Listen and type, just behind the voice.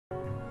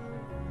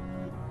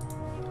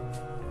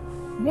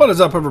What is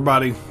up,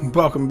 everybody?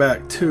 Welcome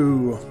back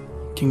to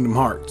Kingdom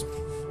Hearts.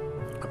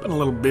 I've been a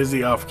little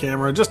busy off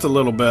camera, just a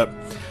little bit.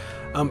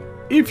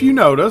 If you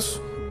notice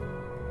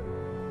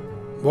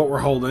what we're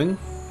holding,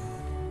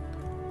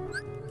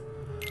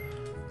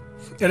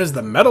 it is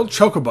the metal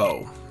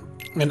chocobo,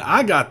 and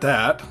I got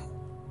that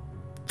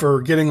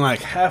for getting like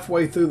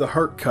halfway through the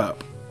Hurt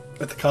Cup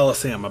at the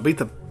Coliseum.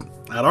 I'd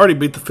already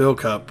beat the Field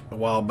Cup a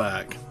while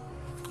back.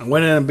 I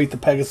went in and beat the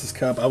Pegasus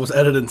Cup. I was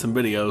editing some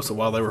videos, so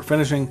while they were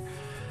finishing,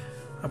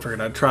 I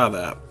figured I'd try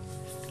that.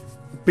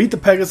 Beat the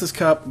Pegasus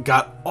Cup,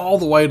 got all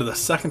the way to the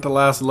second to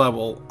last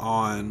level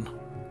on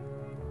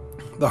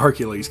the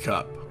Hercules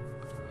Cup.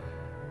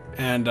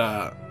 And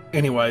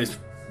anyways,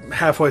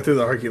 halfway through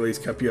the Hercules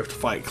Cup, you have to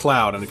fight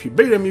Cloud. And if you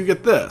beat him, you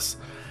get this.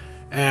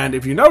 And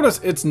if you notice,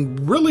 it's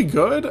really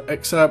good,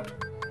 except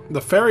the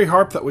fairy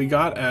harp that we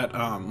got at,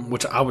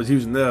 which I was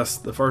using this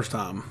the first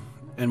time,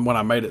 and when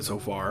I made it so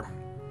far.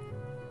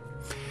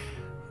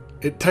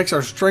 It takes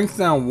our strength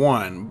down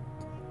 1,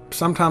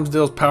 sometimes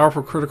deals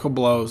powerful critical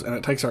blows, and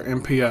it takes our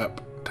MP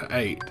up to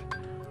 8.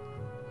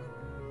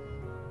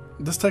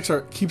 This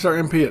keeps our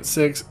MP at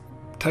 6,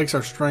 takes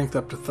our strength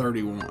up to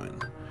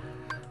 31.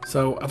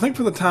 So I think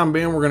for the time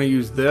being we're going to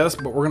use this,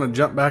 but we're going to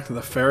jump back to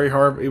the fairy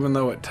harp. Even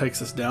though it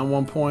takes us down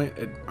 1 point,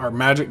 our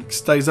magic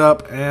stays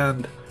up,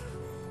 and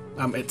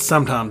it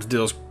sometimes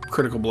deals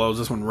critical blows.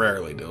 This one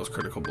rarely deals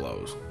critical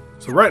blows.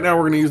 So right now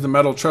we're going to use the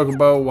metal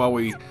chocobo while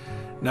we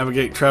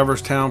navigate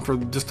Traverse Town for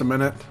just a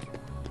minute.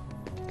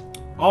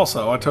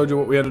 Also, I told you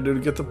what we had to do to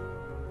get the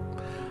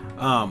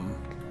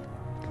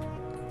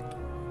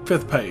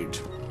 5th page.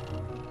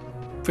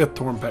 5th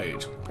torn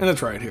page. And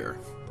it's right here.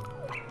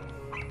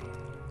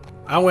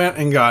 I went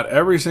and got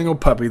every single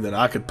puppy that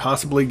I could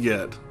possibly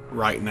get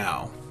right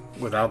now,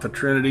 without the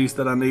trinities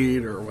that I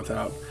need or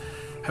without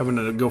having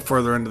to go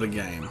further into the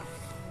game.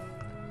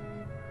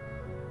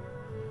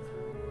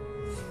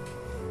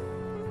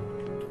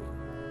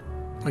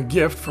 A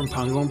gift from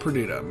Pongo and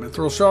Perdita.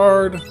 Mithril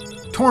Shard.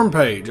 Torn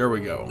page. There we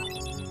go.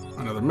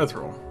 Another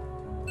Mithril.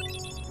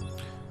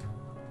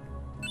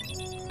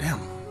 Damn.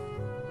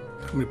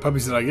 How many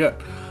puppies did I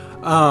get?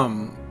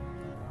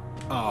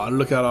 Oh,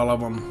 look at all of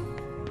them.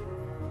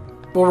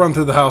 We'll run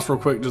through the house real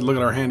quick. Just look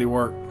at our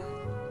handiwork.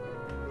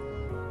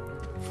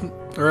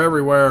 They're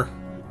everywhere.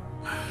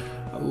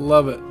 I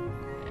love it.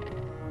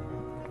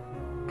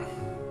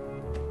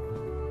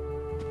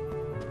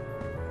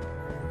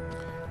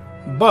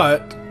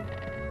 But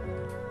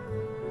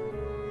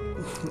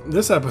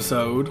this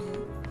episode,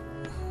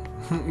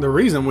 the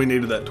reason we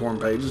needed that torn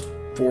page is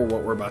for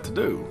what we're about to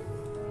do.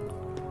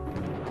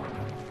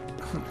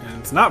 And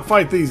it's not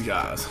fight these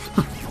guys.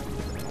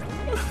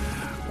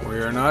 We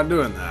are not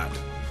doing that.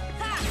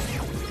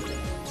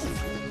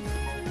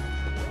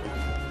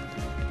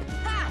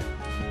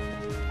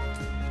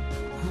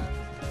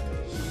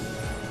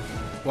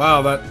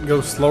 Wow, that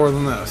goes slower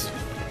than this.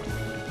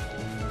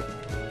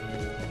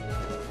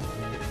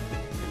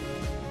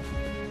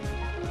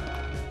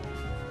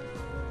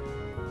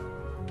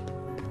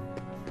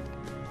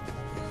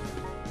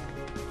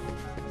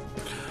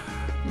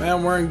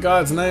 Man, where in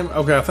God's name?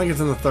 Okay, I think it's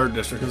in the 3rd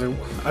district, because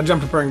I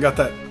jumped up here and got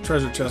that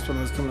treasure chest when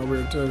I was coming over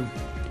here too.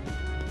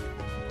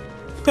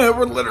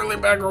 We're literally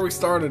back where we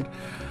started.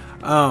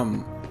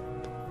 Where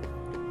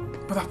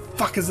the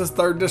fuck is this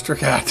 3rd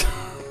district at?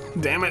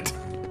 Damn it.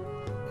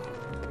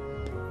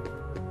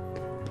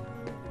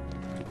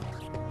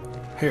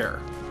 Here.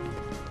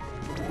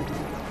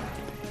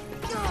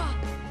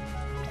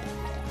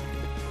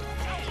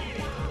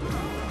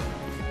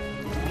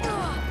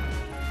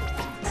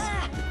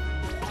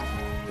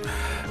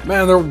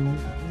 Man, they're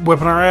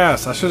whipping our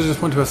ass. I should have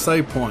just went to a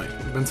save point.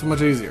 It'd been so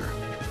much easier.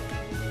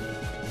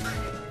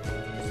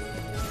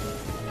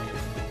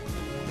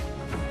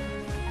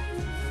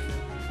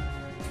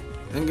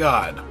 Thank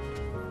God.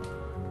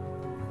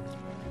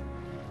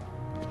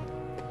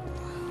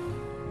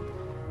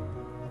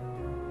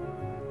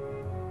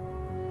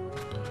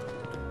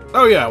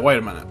 Oh yeah, wait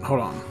a minute. Hold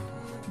on.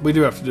 We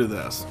do have to do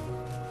this.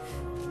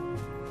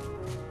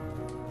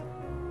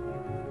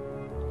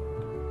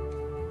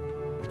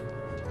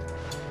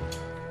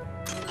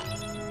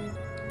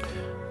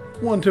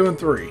 One, 2, and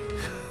 3.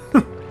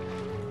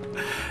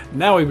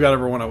 Now we've got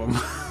every one of them.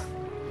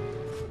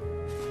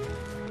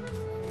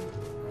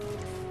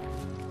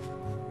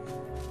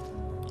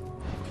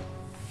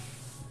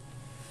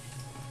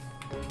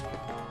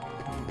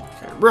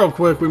 Okay, real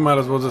quick, we might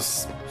as well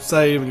just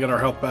save and get our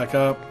health back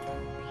up.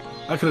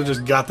 I could have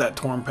just got that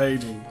torn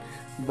page and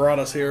brought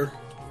us here.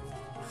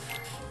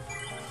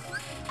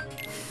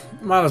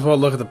 Might as well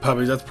look at the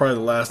puppies. That's probably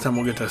the last time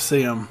we'll get to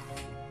see them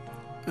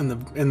in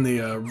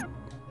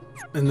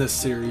this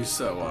series.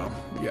 So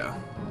yeah.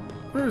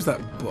 Where is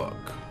that book?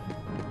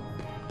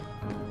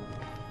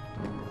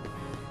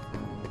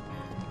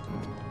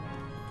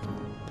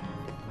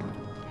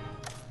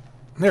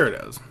 There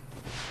it is.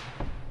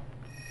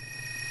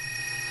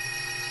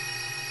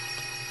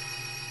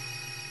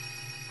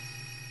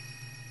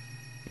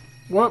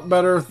 What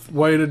better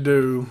way to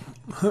do,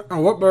 or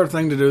what better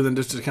thing to do than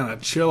just to kind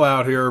of chill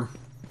out here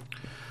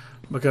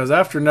Because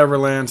after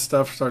Neverland,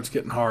 stuff starts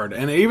getting hard.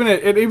 And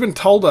it even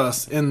told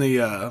us in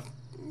the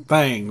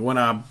thing when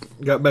I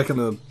got back in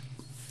the...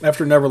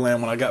 After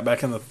Neverland, when I got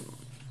back in the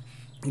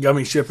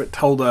gummy ship, it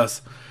told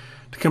us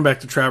to come back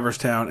to Traverse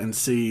Town and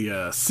see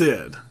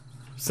Sid.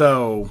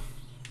 So,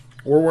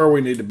 we're where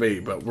we need to be,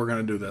 but we're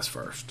going to do this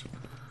first.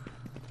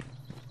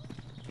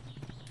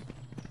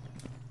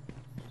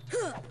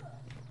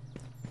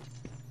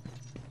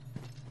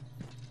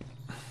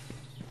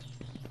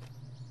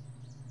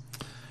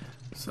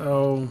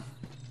 So,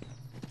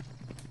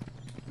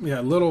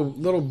 yeah,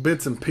 little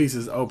bits and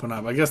pieces open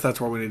up. I guess that's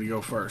where we need to go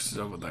first, is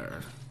over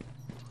there.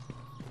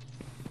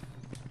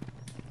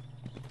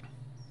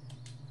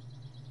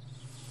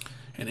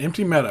 An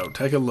empty meadow.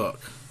 Take a look.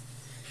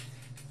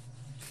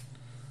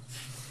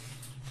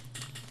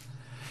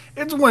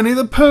 It's Winnie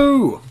the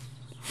Pooh!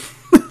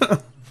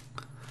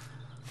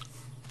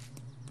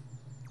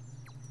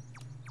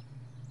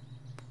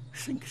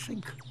 Sink,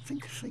 sink,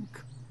 sink,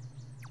 sink.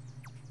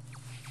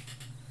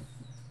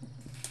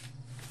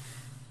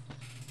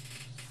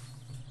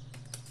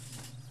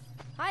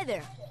 Hi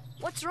there.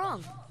 What's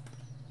wrong?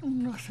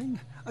 Nothing.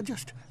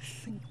 Just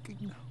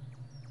thinking.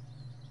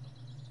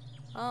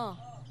 Oh.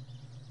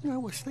 I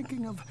was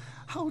thinking of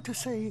how to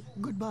say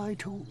goodbye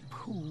to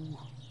Pooh.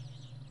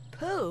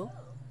 Pooh?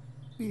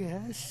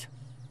 Yes?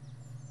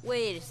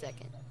 Wait a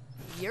second.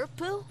 You're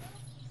Pooh?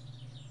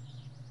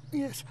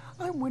 Yes,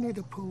 I'm Winnie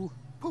the Pooh.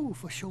 Pooh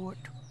for short.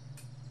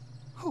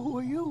 Who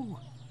are you?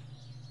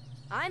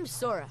 I'm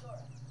Sora.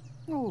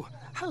 Oh,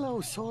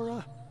 hello,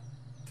 Sora.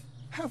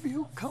 Have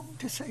you come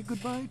to say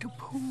goodbye to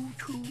Pooh,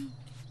 too?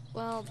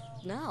 Well,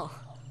 no.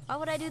 Why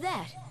would I do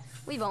that?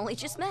 We've only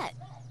just met.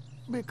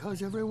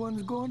 Because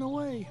everyone's gone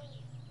away.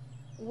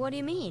 What do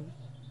you mean?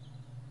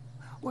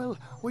 Well,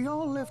 we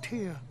all lived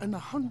here in the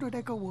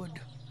 100-acre wood.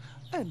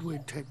 And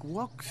we'd take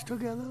walks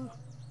together.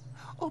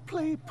 Or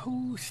play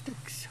Pooh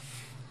sticks.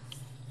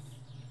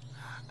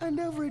 And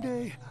every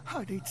day,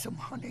 I'd eat some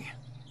honey.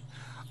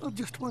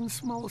 Just one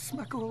small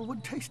smackerel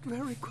would taste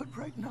very good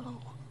right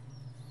now.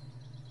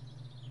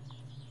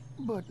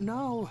 But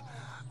now,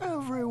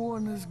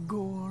 everyone is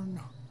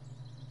gone.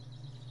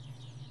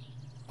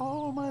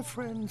 All my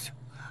friends,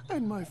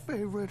 and my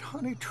favorite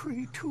honey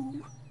tree,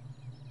 too.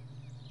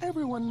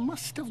 Everyone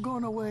must have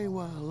gone away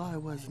while I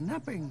was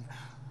napping,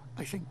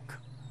 I think.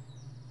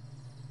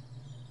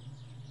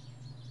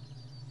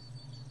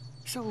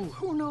 So,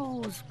 who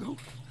knows?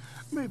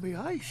 Maybe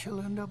I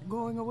shall end up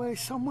going away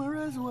somewhere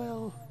as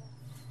well.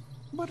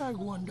 But I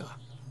wonder,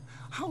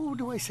 how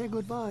do I say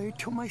goodbye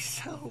to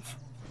myself?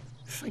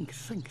 Think,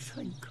 think,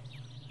 think.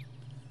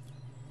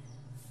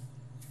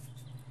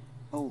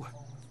 Oh,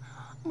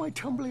 my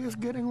tumbly is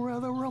getting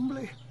rather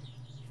rumbly.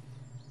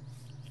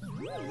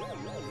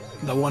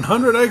 The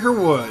 100-acre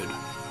wood.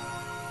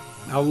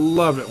 I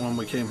loved it when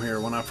we came here.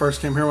 When I first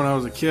came here when I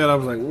was a kid, I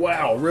was like,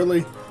 wow,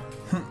 really?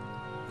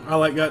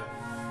 got,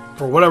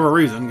 for whatever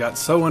reason, got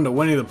so into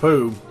Winnie the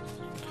Pooh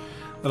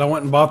that I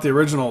went and bought the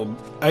original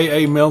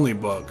A.A. Milne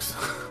books.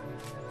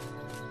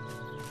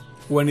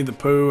 Winnie the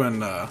Pooh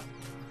and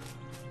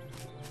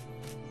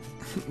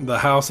the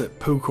house at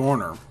Pooh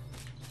Corner.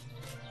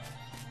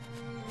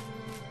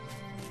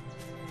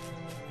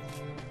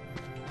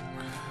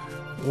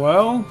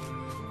 Well,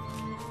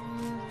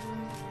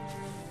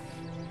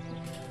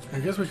 I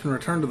guess we can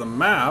return to the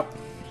map.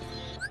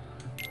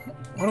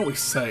 Why don't we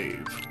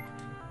save?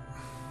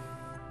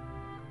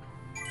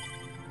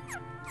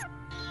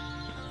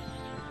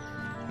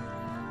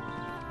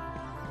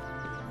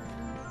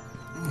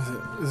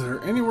 Is there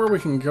anywhere we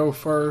can go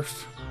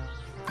first?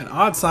 An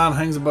odd sign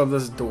hangs above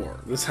this door.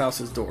 This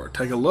house's door.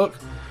 Take a look.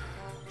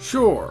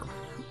 Sure.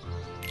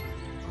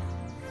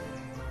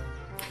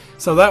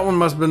 So that one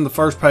must have been the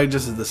first page.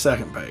 This is the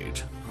second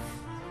page.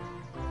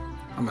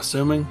 I'm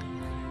assuming.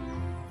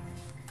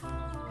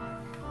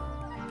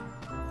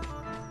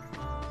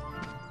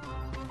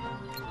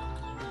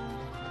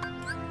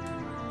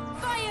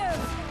 Fire!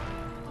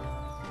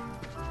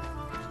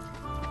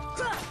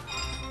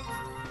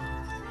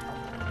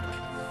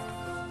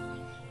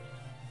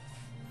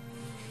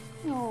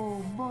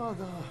 Oh,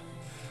 bother.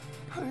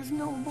 There's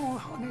no more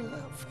honey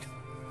left.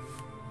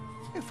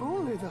 If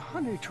only the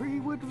honey tree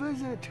would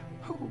visit.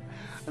 Oh,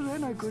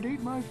 then I could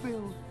eat my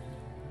fill.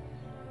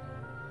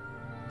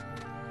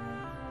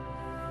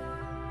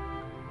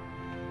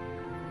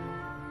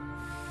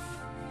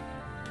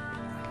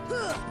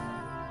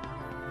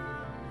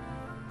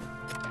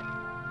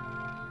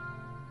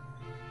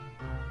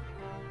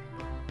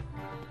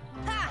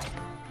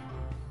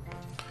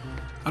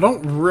 I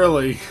don't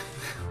really...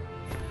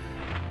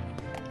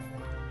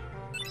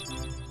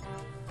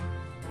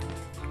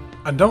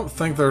 I don't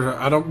think there's...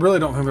 really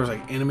don't think there's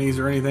like enemies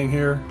or anything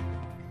here.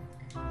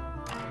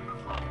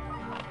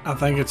 I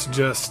think it's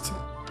just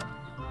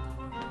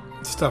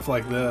stuff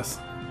like this.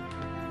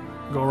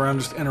 Go around,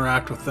 just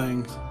interact with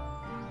things.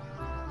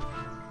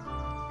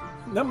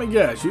 Let me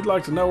guess, you'd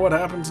like to know what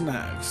happens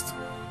next.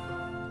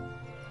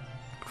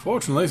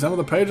 Fortunately, some of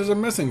the pages are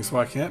missing, so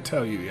I can't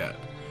tell you yet.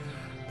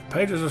 The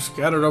pages are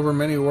scattered over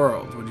many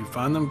worlds. Would you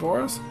find them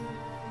for us?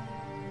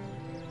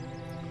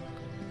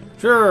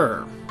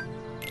 Sure.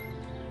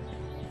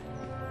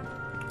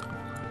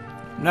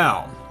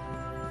 Now.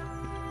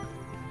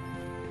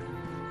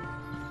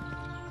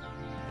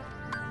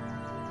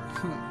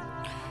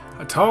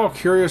 A tall,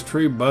 curious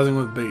tree buzzing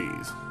with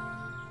bees.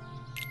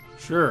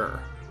 Sure.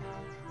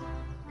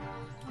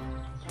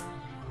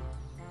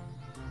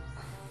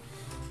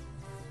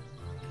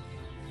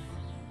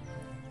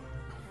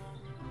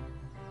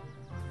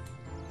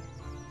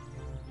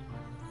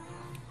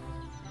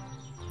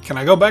 Can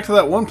I go back to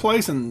that one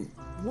place and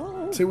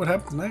Whoa. see what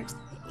happens next?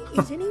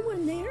 Is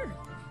anyone there?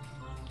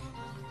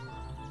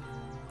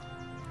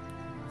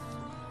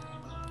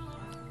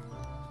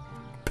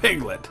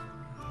 Piglet.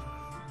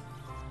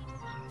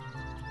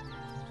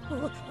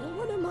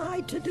 What am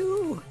I to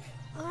do?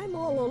 I'm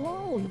all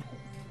alone.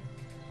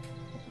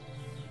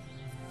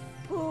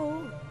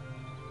 Pooh.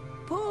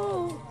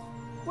 Pooh.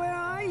 Where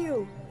are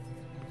you?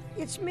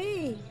 It's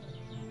me,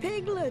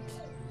 Piglet.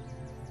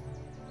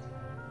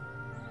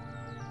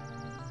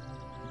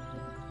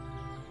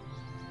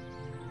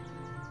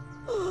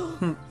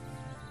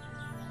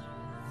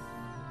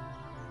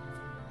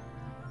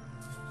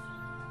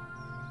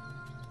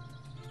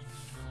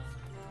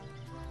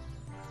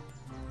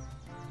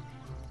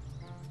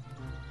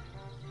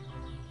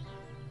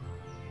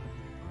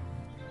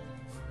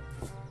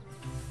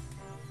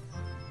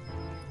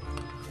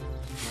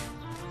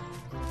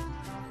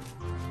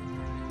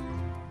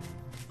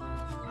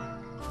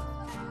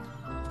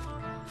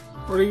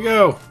 Where'd he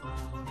go?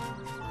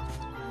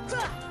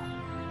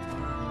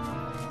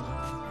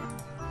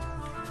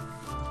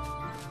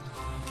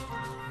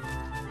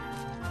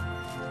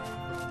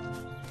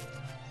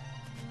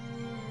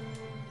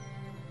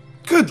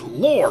 Good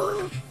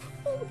Lord!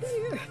 Oh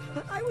dear.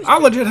 I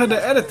legit had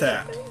to edit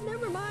that.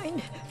 Never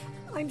mind.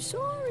 I'm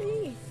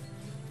sorry.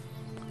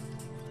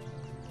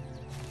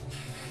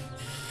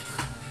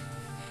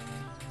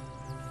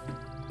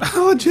 I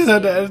legit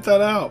had to edit that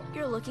out.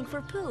 You're looking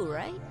for Pooh,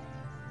 right?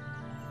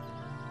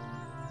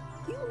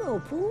 You know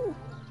Pooh.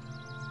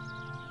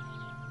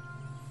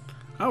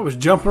 I was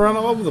jumping around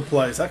all over the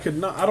place. I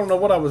don't know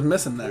what I was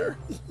missing there.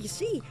 You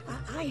see,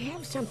 I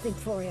have something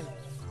for him.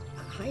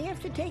 I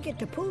have to take it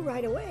to Pooh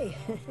right away.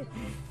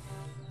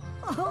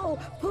 Oh,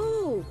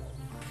 Pooh!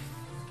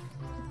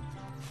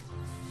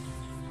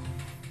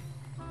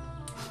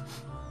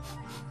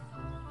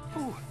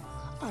 Oh,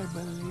 I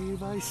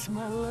believe I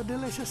smell a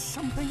delicious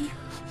something.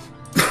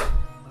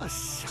 A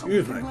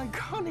something like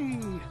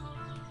honey.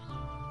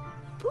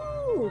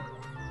 Pooh!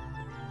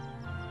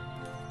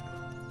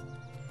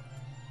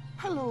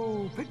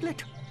 Hello,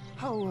 Piglet.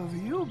 How have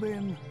you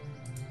been?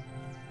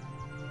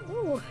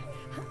 Oh,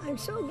 I'm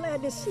so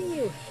glad to see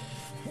you.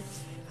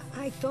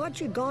 I thought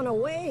you'd gone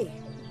away.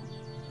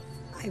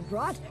 I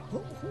brought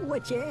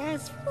what you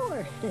asked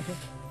for.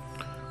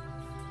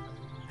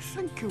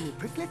 Thank you,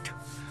 Piglet.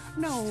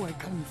 Now I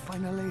can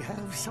finally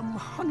have some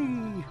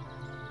honey.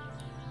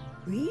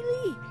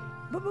 Really?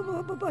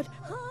 But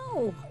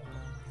how?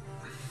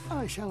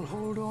 I shall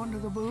hold on to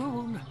the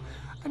balloon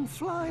and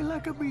fly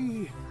like a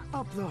bee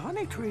up the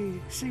honey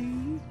tree,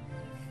 see?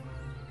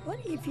 What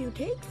if you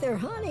take their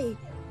honey?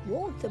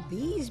 Won't the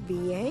bees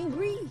be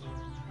angry?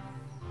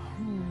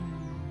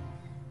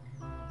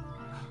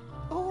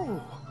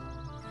 Oh.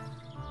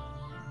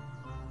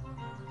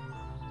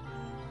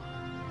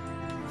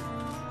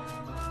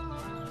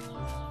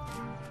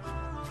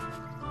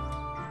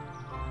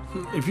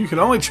 If you could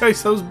only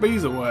chase those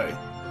bees away.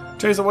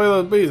 Chase away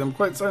those bees, I'm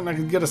quite certain I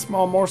could get a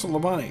small morsel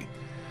of honey.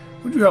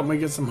 Would you help me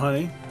get some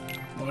honey?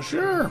 Well,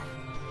 sure.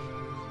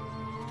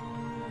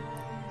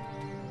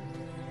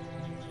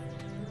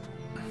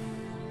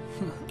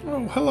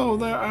 Oh, hello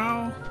there,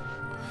 owl.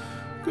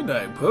 Good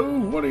day,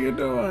 Pooh. What are you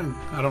doing?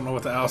 I don't know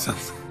what the owl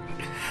sounds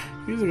like.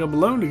 Using a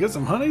balloon to get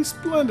some honey?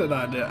 Splendid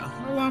idea.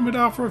 Allow me to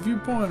offer a few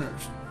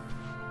pointers.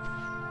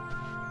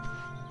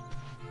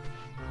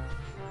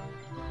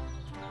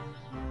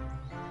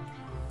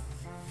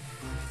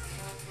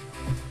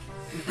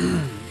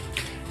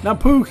 Now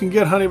Pooh can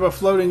get honey by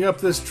floating up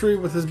this tree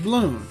with his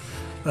balloon.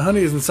 The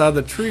honey is inside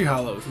the tree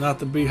hollows, not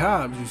the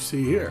beehives you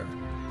see here.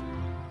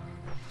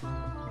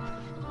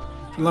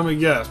 Let me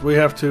guess, we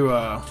have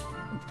to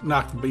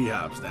knock the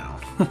beehives down.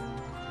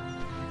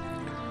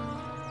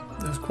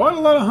 There's quite a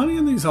lot of honey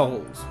in these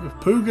holes. If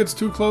Pooh gets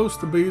too close,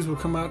 the bees will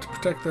come out to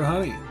protect their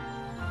honey.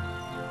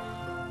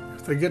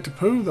 If they get to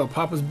Pooh, they'll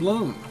pop his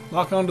balloon,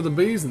 lock onto the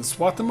bees, and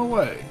swat them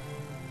away.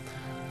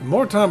 The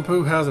more time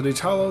Pooh has at each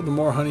hollow, the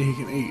more honey he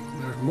can eat.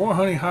 There's more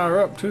honey higher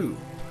up, too.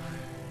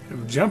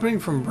 If jumping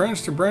from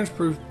branch to branch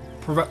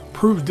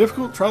proves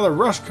difficult, try the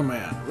Rush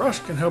command. Rush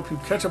can help you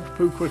catch up to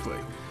Pooh quickly,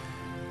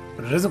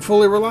 but it isn't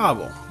fully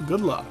reliable. Good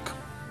luck.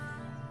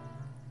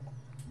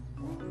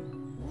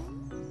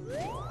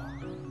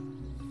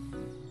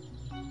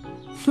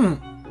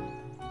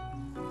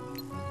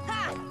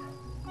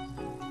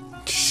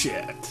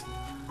 Shit.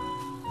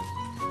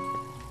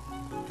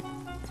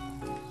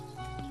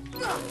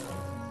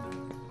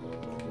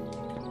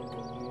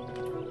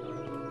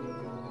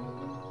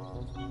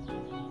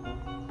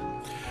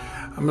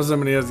 I'm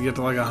assuming he has to get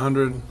to like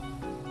 100.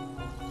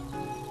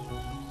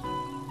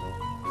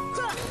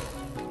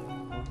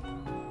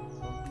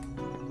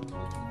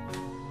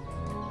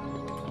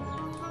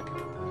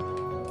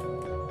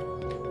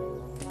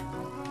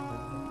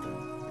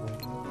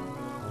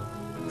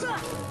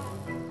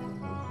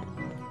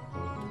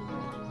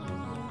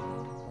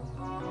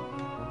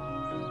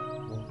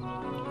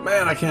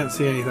 Man, I can't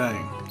see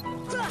anything.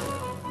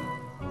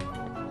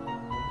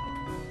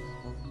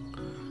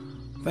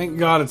 Thank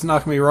God it's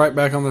knocking me right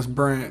back on this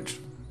branch.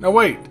 No,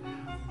 wait.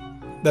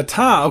 The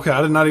time. Okay, I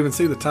did not even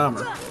see the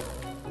timer.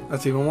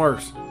 That's even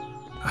worse.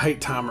 I hate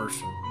timers.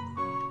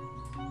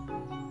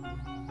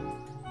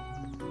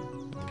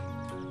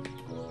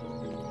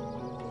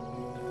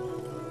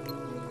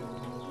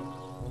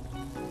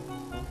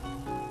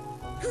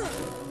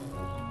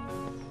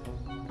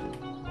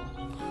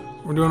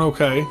 We're doing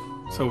okay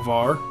so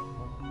far.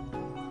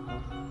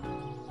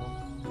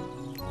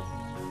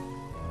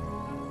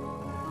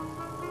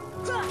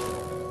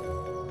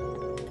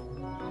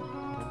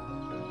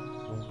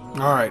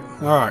 Alright,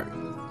 alright.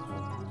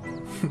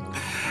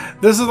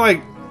 This is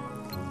like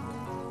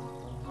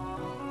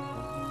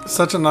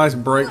such a nice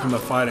break from the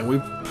fighting.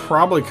 We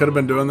probably could have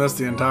been doing this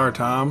the entire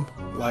time.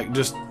 Like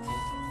just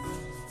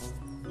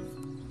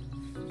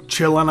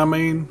chilling, I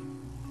mean,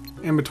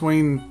 in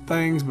between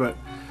things, but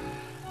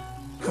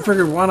I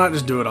figured why not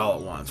just do it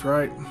all at once,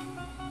 right?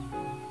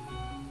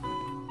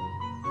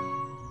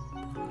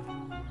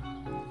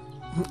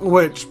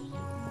 Which,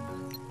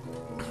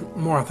 the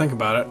more I think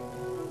about it,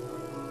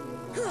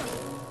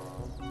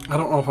 I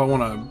don't know if I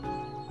want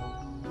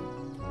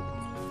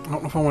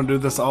to do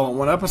this all in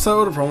one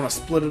episode or if I want to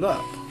split it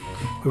up.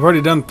 We've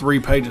already done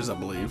 3 pages, I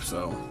believe,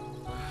 so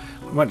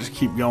we might just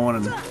keep going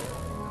and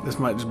this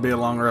might just be a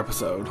longer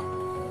episode.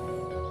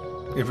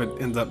 If it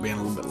ends up being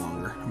a little bit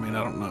longer. I mean,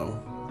 I don't know.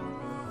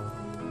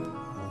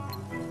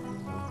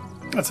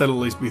 I'd say it'll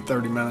at least be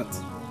 30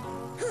 minutes.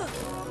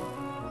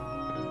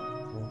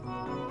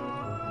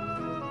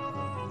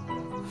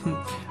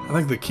 I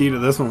think the key to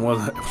this one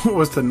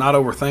was to not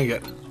overthink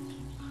it.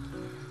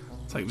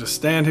 It's like just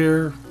stand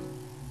here,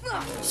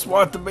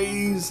 swat the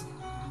bees,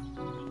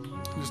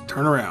 just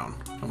turn around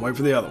and wait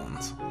for the other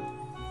ones.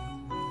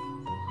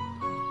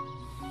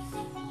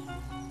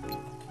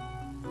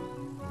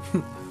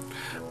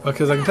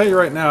 Because I can tell you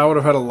right now, I would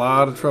have had a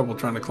lot of trouble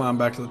trying to climb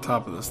back to the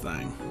top of this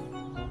thing.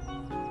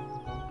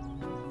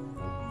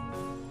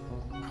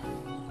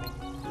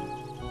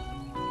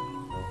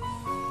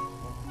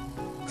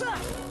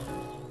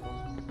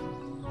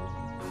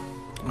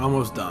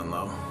 Almost done,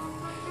 though.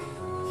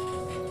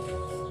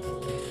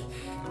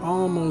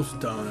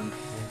 Almost done.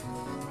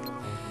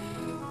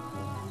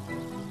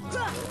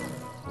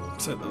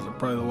 Said those are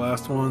probably the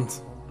last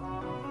ones.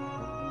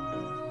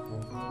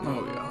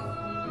 Oh, yeah.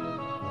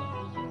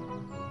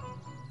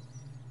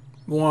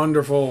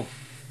 Wonderful.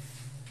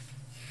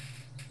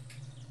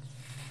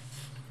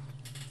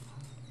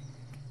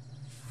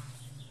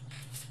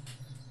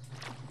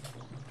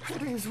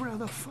 It is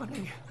rather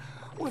funny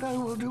what I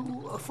will do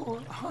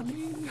for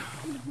honey.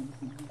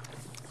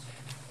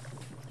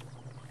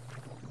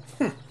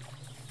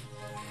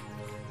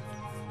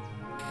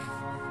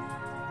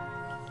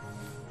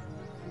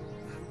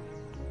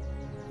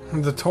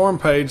 The torn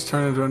page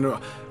turned into a new...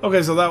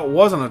 Okay, so that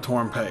wasn't a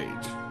torn page.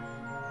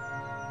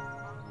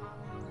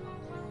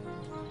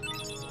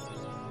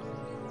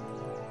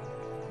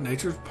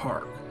 Nature's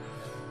Park.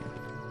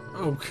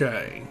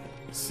 Okay.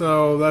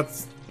 So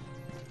that's...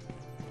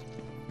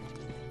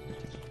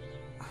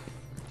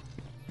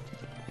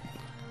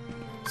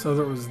 So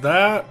there was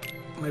that.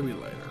 Maybe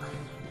later.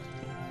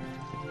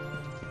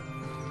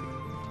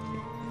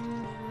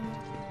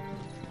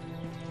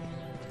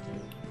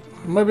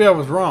 Maybe I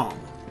was wrong.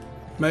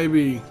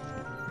 Maybe...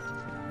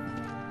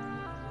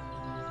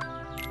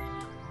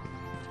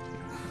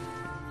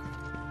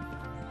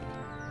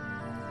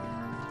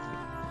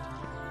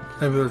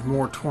 Maybe there's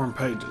more torn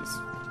pages.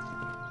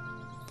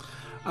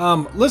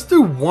 Let's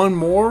do one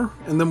more,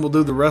 and then we'll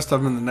do the rest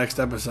of them in the next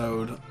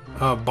episode.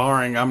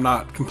 Barring I'm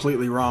not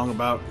completely wrong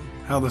about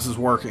how this is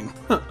working.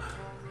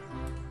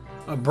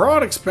 A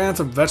broad expanse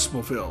of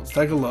vegetable fields.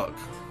 Take a look.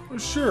 Well,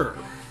 sure.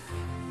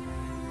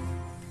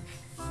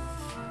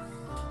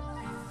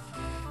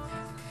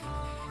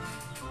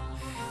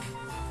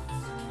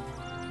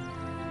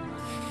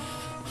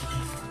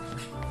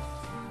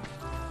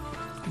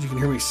 You can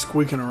hear me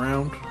squeaking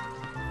around.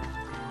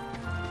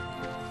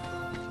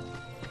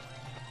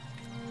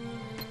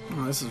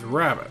 Oh, this is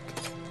rabbit.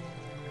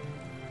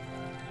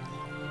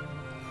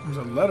 There's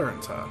a letter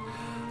inside.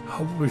 I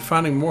hope we'll be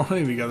finding more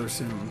honey together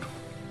soon.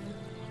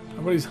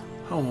 Nobody's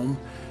home,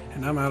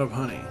 and I'm out of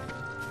honey.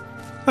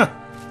 Huh.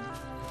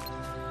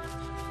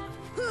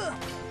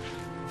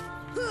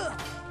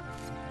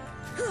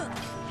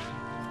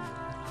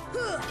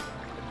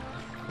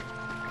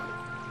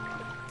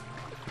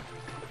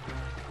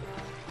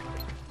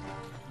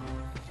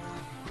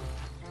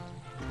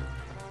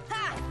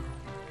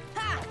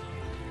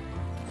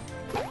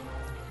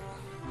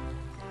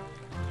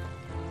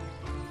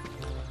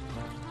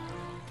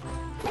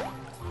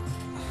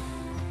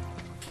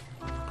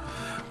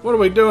 What are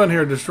we doing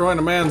here? Destroying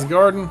a man's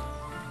garden?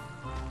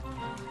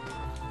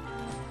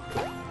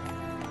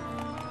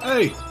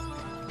 Hey!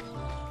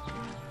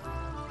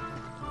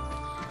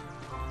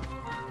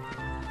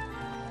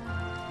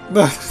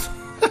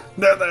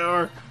 There they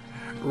are.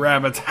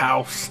 Rabbit's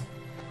house.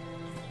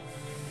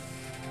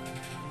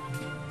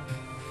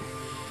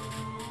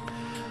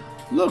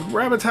 Look,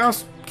 Rabbit's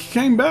house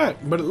came back,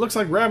 but it looks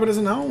like Rabbit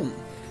isn't home.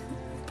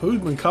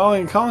 Pooh's been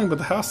calling and calling, but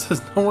the house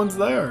says no one's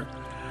there.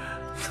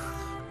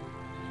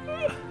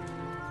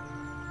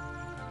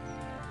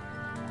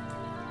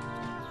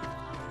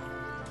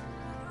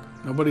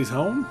 Nobody's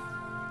home?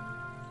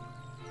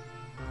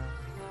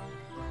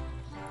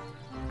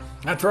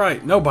 That's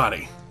right,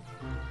 nobody.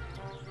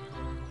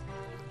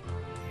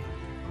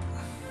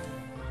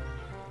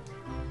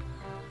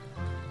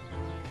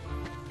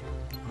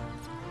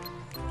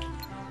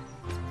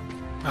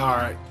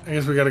 Alright, I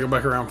guess we gotta go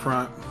back around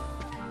front.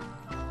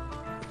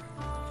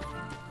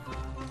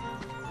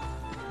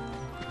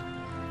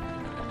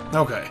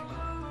 Okay.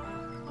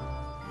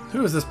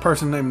 Who is this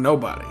person named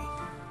Nobody?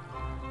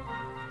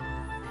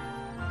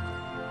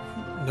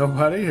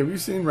 Nobody? Have you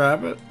seen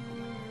Rabbit?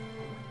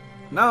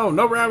 No,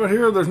 no Rabbit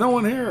here. There's no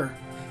one here.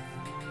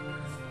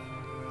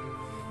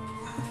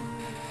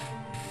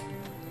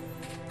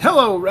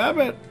 Hello,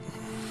 Rabbit.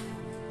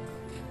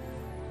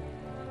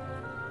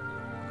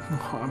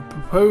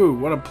 Oh, Pooh,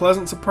 what a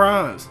pleasant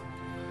surprise.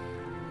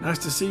 Nice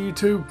to see you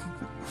too.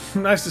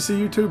 Nice to see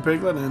you too,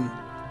 Piglet. And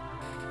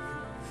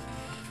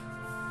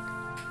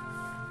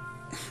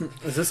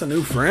is this a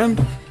new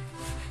friend?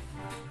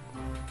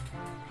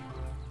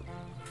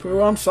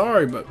 Pooh, I'm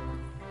sorry, but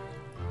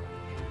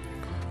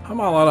I'm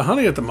all out of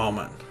honey at the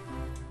moment.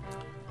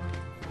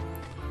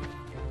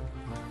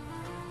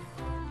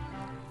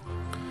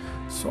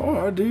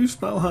 So I do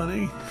smell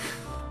honey.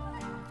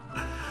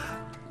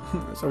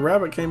 So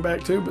Rabbit came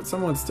back too, but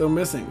someone's still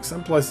missing.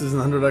 Some places in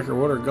the 100 Acre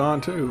Wood are gone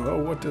too. Oh,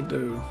 what to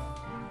do?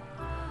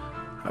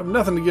 I have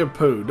nothing to give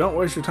Pooh. Don't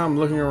waste your time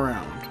looking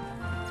around.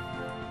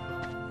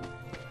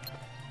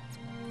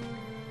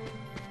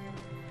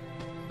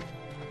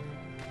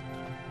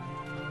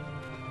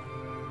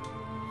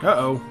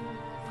 Uh-oh.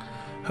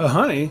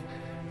 Honey?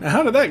 Now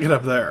how did that get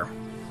up there?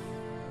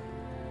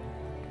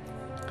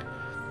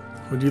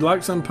 Would you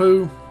like some,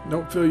 Pooh?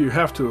 Don't feel you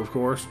have to, of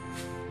course.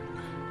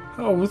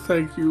 Oh,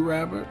 thank you,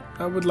 Rabbit.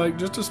 I would like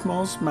just a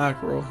small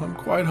smackerel. I'm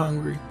quite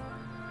hungry.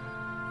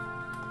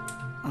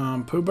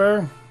 Pooh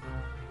Bear?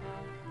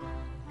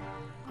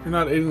 You're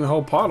not eating the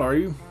whole pot, are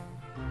you?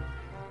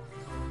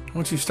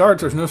 Once you start,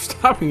 there's no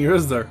stopping you,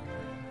 is there?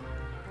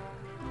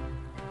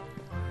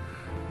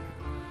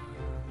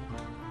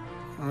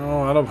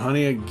 Oh, out of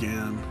honey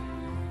again.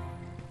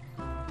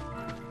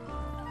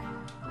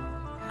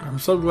 I'm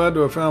so glad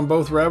to have found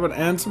both Rabbit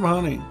and some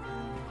honey.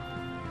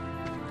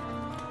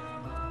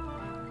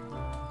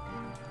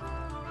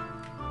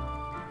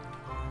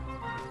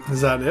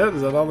 Is that it?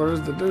 Is that all there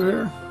is to do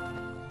here?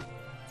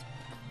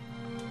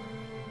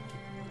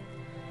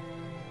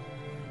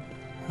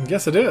 I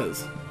guess it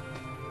is.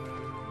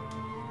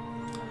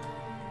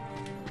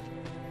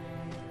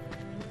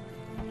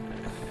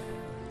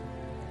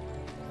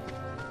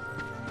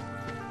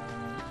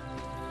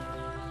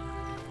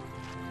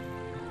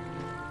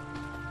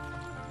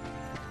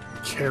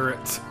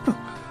 Carrots.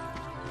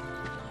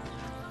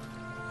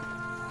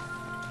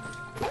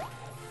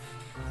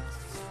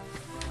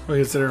 We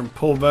could sit there and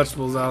pull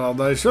vegetables out all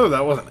day. Sure,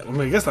 that wasn't it. I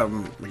mean, I guess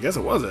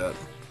it was it.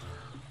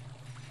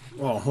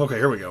 Well, okay,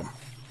 here we go.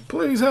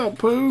 Please help,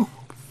 Pooh.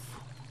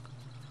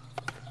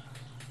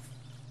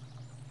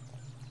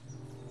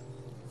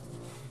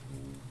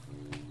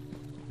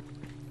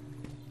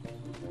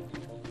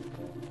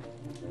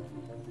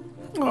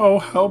 Oh,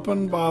 help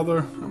and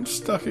bother. I'm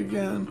stuck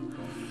again.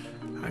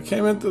 I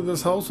came in through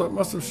this hole, so it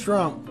must have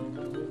shrunk.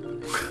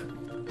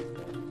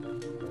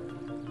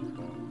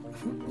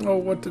 Oh,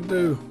 what to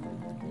do?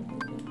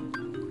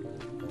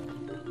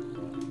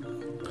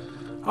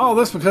 All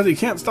this because he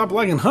can't stop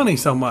liking honey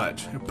so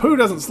much. If Pooh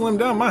doesn't slim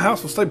down, my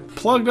house will stay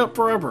plugged up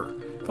forever.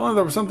 If only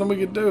there was something we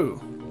could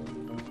do.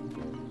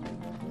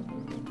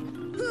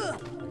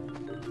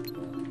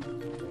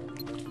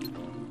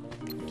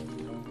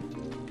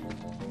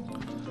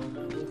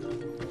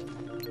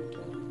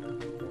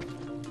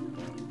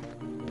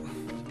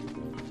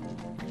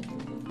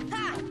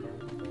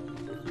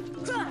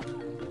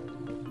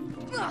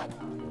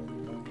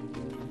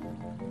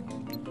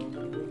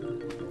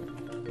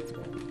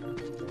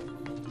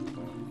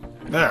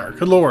 There,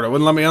 good lord, it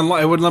wouldn't let me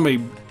unlock. It wouldn't let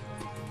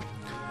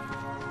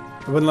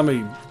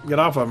me get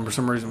off of him for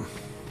some reason.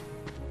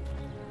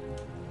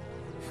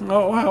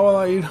 Oh, how will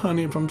I eat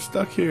honey if I'm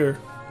stuck here?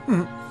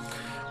 When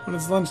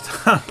it's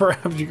lunchtime,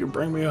 perhaps you could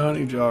bring me a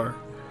honey jar.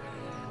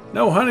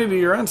 No honey till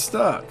you're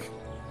unstuck.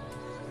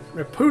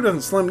 If Pooh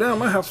doesn't slim down,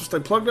 my house will stay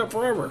plugged up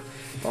forever.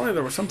 If only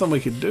there was something we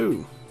could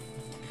do.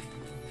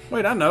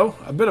 Wait, I know.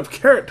 A bit of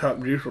carrot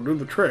top juice will do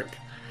the trick.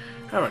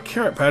 I have a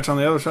carrot patch on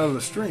the other side of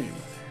the stream.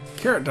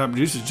 Carrot top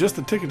juice is just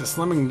the ticket to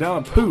slimming down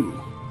a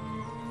Pooh.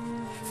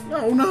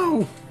 Oh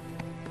no!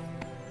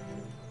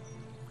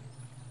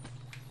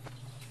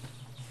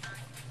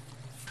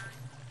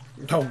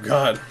 Oh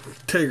god,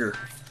 Tigger.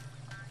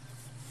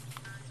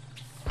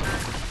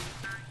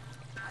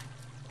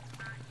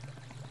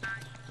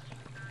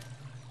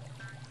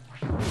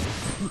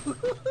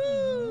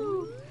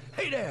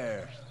 Hey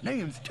there,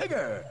 name's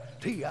Tigger.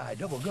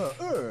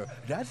 T-I-double-G-R,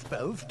 that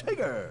spells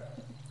Tigger.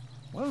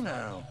 Well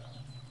now,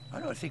 I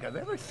don't think I've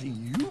ever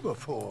seen you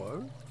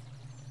before.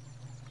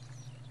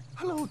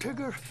 Hello,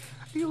 Tigger.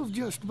 You've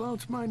just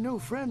bounced my new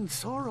friend,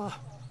 Sora.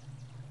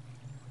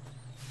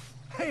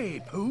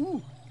 Hey,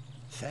 Pooh.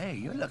 Say,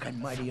 you're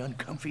looking mighty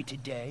uncomfy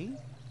today.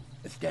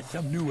 Is that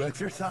some new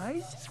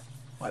exercise?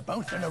 Why,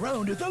 bouncing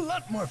around is a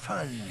lot more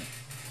fun.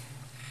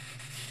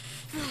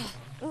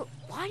 Well,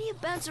 why do you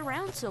bounce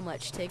around so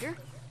much, Tigger?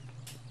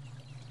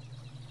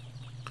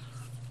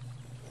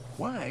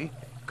 Why?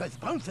 'Cause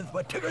bouncing's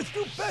what Tiggers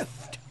do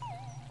best.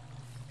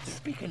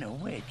 Speaking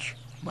of which,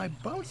 my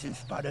bouncing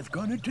spot has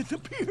gone and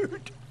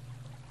disappeared.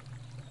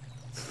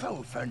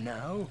 So for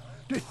now,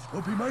 this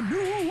will be my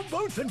new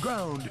bouncing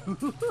ground.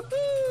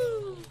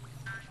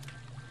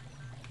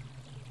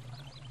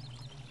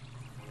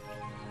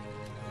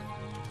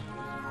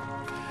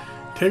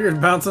 Tigger's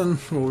bouncing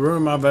will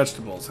ruin my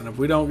vegetables, and if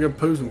we don't give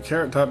Pooh some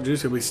carrot top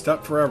juice, he'll be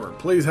stuck forever.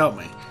 Please help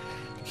me.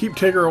 Keep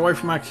Tigger away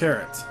from my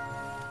carrots.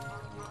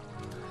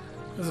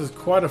 This is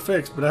quite a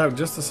fix, but I have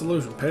just the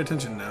solution. Pay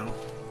attention now.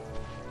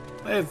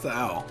 Hey, it's the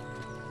owl.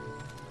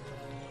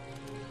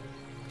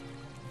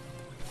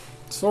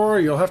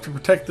 Sora, you'll have to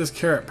protect this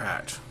carrot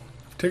patch.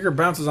 If Tigger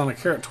bounces on a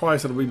carrot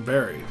twice, it'll be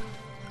buried.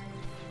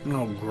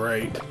 Oh,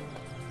 great.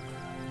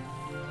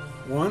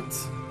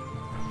 Once.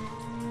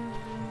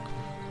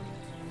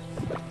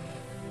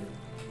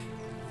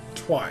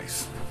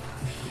 Twice.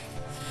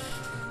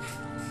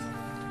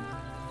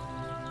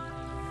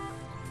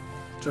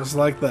 Just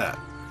like that.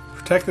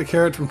 Protect the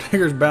carrots from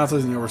Tigger's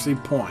bounces and you'll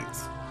receive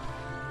points.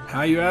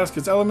 How, you ask?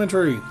 It's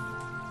elementary.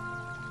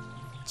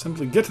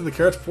 Simply get to the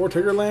carrots before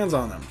Tigger lands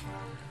on them.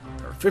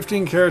 There are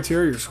 15 carrots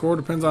here. Your score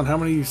depends on how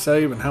many you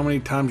save and how many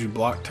times you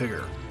block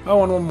Tigger.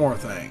 Oh, and one more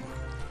thing.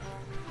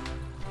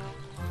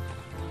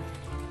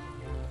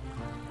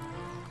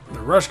 The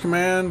rush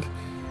command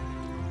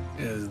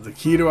is the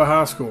key to a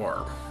high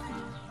score.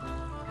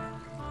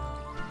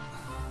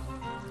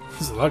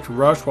 Select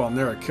rush while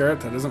near a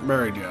carrot that isn't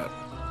buried yet.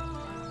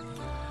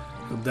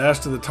 You'll dash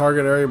to the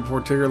target area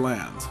before Tigger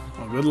lands.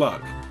 Well, good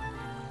luck.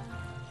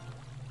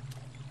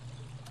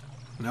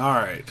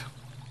 Alright.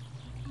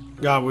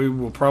 God, we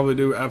will probably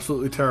do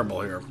absolutely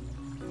terrible here.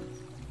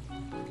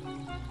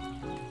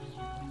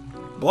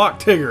 Block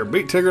Tigger.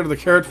 Beat Tigger to the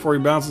carrots before he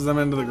bounces them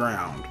into the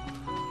ground.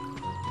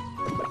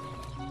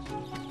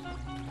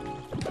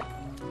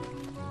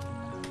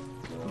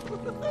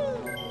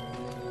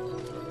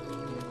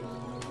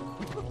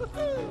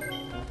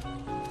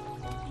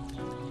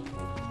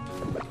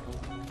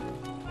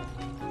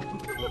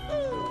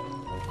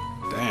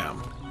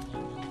 Damn.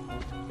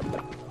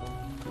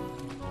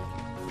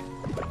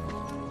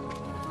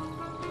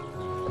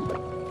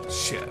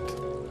 Shit.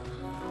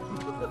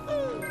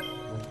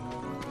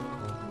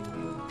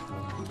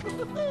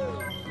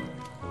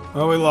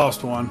 Oh, we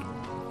lost one.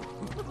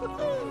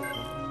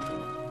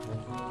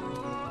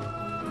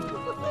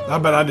 I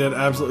bet I did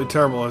absolutely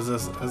terrible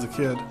as a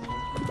kid.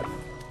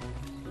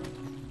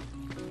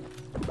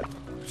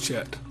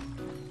 Shit.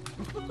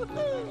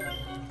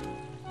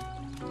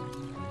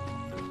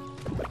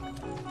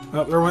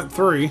 Oh, there went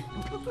 3.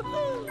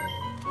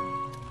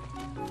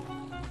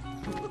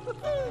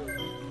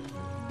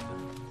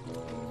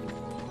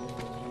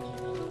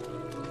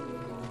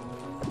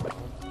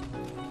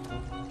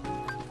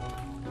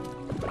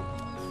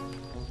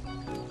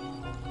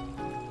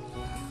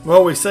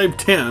 Well, we saved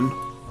 10.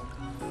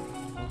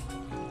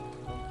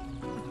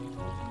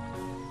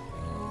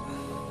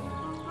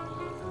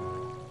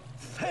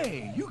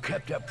 Hey, you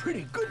kept up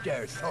pretty good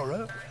there,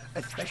 Sora.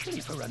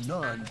 Especially for a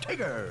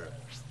non-Tigger.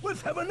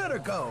 Let's have another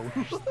go.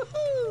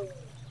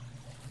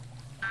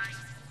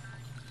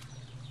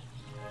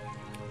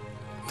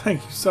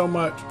 Thank you so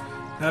much.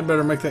 I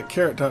better make that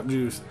carrot top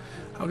juice.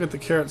 I'll get the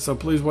carrots, so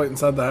please wait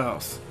inside the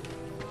house.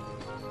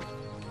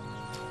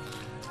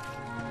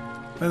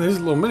 Man, these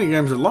little mini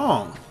games are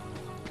long.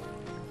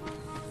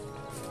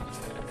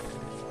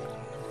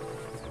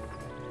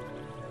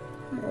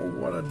 Oh,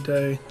 what a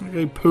day. I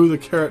gave Pooh the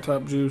carrot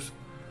top juice.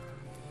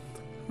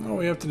 All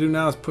we have to do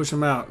now is push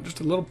him out. Just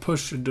a little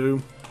push should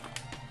do.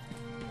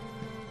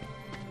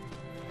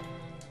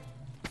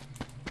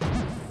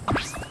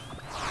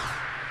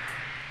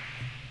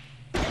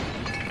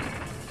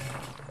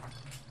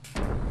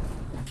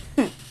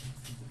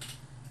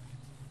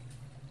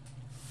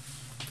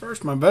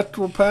 First my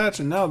vegetable patch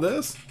and now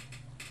this?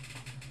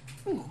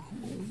 Oh,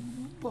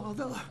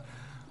 bother.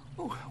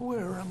 Oh,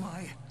 where am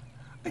I?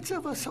 It's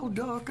ever so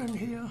dark in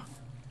here.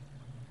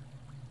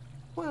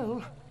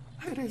 Well,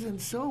 it isn't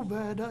so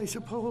bad, I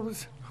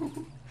suppose.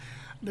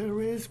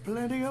 There is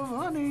plenty of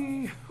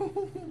honey.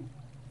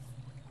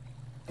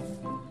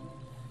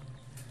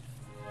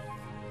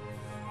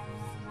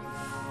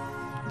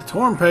 The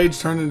torn page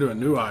turned into a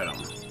new item.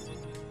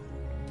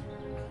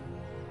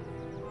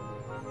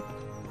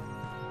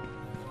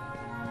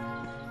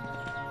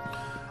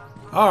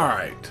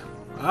 Alright,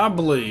 I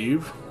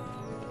believe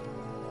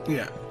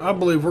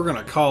we're going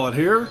to call it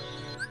here.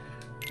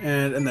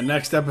 And in the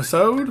next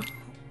episode,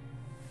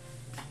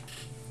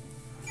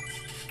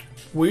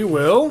 we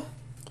will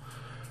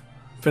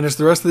finish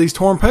the rest of these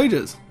torn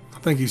pages.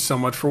 Thank you so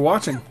much for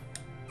watching.